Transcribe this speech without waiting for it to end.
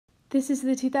This is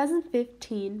the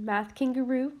 2015 Math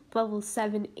Kangaroo Level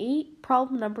 7-8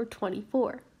 problem number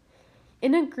 24.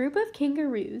 In a group of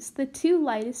kangaroos, the two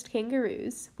lightest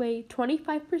kangaroos weigh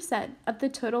 25% of the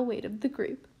total weight of the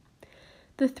group.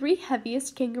 The three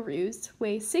heaviest kangaroos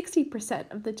weigh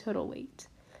 60% of the total weight.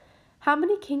 How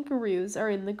many kangaroos are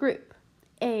in the group?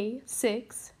 A,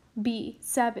 6, B,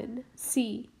 7,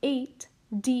 C, 8,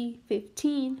 D,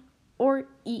 15, or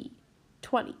E,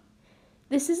 20.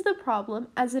 This is the problem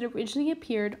as it originally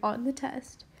appeared on the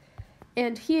test,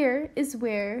 and here is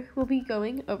where we'll be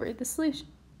going over the solution.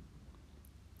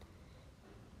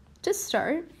 To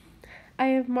start, I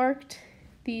have marked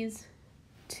these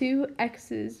two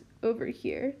X's over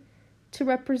here to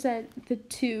represent the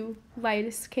two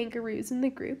lightest kangaroos in the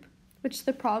group, which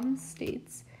the problem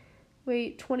states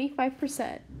weigh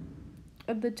 25%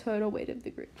 of the total weight of the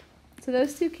group. So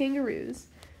those two kangaroos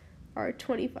are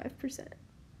 25%.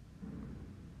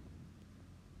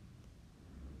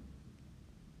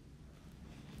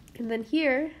 And then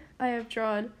here, I have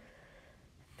drawn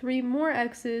three more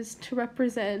X's to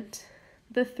represent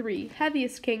the three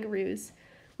heaviest kangaroos,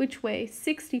 which weigh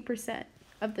 60%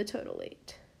 of the total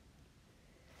weight.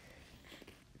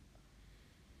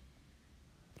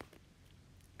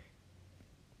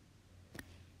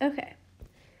 Okay,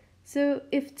 so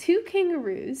if two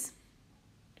kangaroos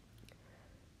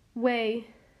weigh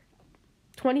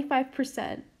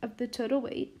 25% of the total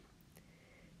weight,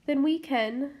 then we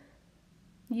can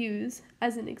use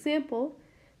as an example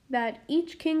that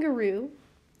each kangaroo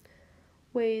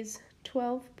weighs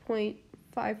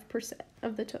 12.5%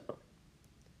 of the total.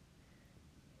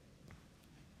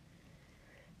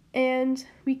 And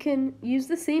we can use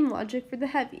the same logic for the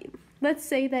heavy. Let's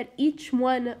say that each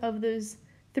one of those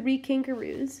three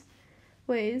kangaroos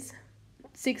weighs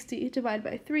 60 divided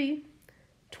by 3,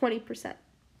 20%.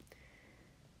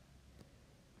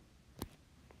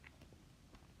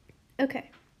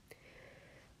 Okay.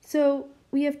 So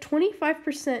we have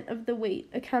 25% of the weight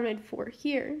accounted for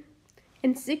here,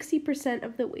 and 60%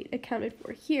 of the weight accounted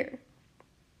for here.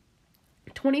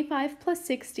 25 plus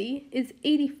 60 is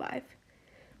 85,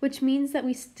 which means that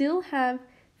we still have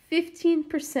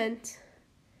 15%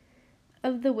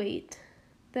 of the weight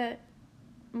that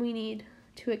we need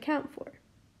to account for,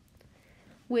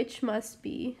 which must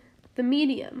be the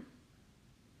medium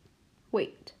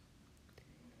weight,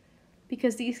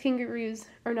 because these kangaroos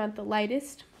are not the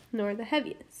lightest nor the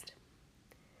heaviest.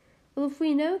 Well, if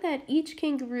we know that each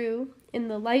kangaroo in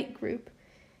the light group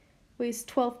weighs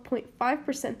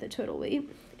 12.5% the total weight,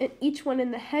 and each one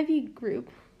in the heavy group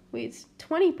weighs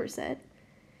 20%,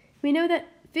 we know that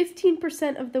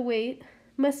 15% of the weight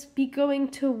must be going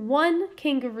to one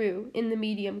kangaroo in the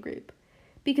medium group,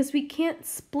 because we can't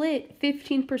split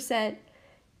 15%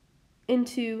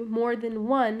 into more than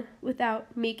one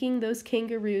without making those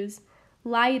kangaroos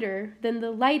lighter than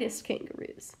the lightest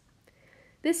kangaroos.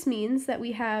 This means that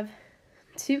we have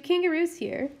two kangaroos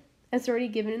here, as already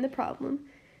given in the problem,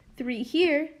 three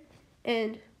here,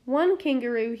 and one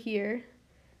kangaroo here,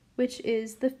 which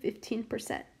is the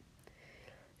 15%.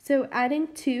 So adding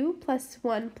 2 plus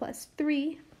 1 plus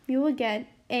 3, you will get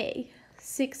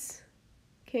 6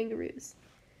 kangaroos.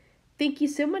 Thank you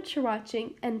so much for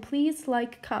watching, and please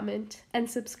like, comment, and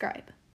subscribe.